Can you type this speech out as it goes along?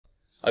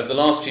Over the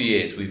last few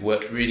years, we've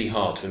worked really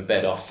hard to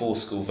embed our 4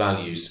 school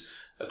values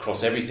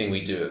across everything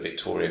we do at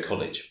Victoria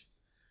College.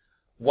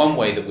 One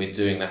way that we're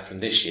doing that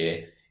from this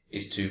year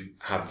is to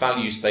have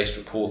values-based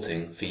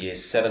reporting for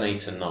years 7,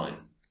 8 and 9.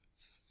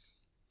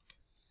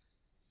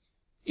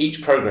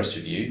 Each progress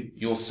review,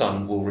 your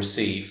son will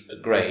receive a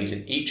grade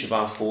in each of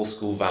our 4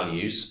 school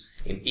values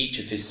in each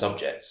of his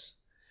subjects.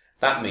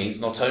 That means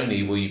not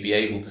only will you be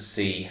able to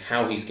see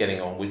how he's getting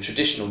on with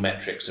traditional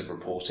metrics of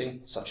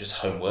reporting, such as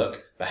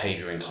homework,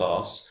 behaviour in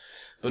class,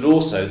 but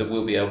also that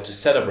we'll be able to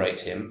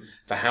celebrate him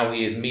for how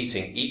he is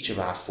meeting each of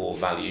our 4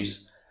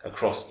 values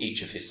across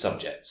each of his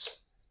subjects.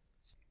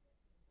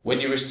 When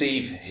you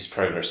receive his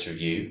progress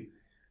review,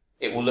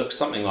 it will look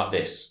something like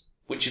this,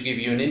 which will give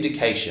you an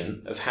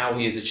indication of how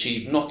he has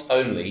achieved not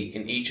only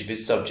in each of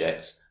his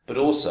subjects, but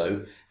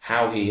also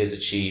how he has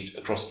achieved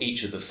across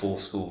each of the 4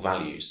 school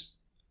values.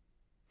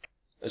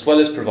 As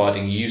well as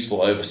providing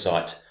useful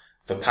oversight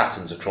for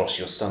patterns across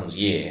your son's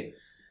year,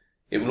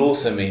 it will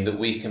also mean that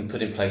we can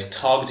put in place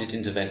targeted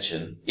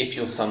intervention if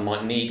your son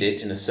might need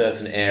it in a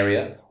certain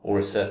area or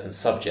a certain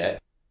subject,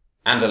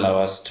 and allow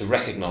us to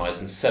recognise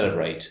and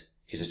celebrate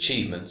his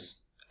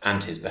achievements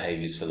and his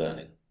behaviours for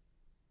learning.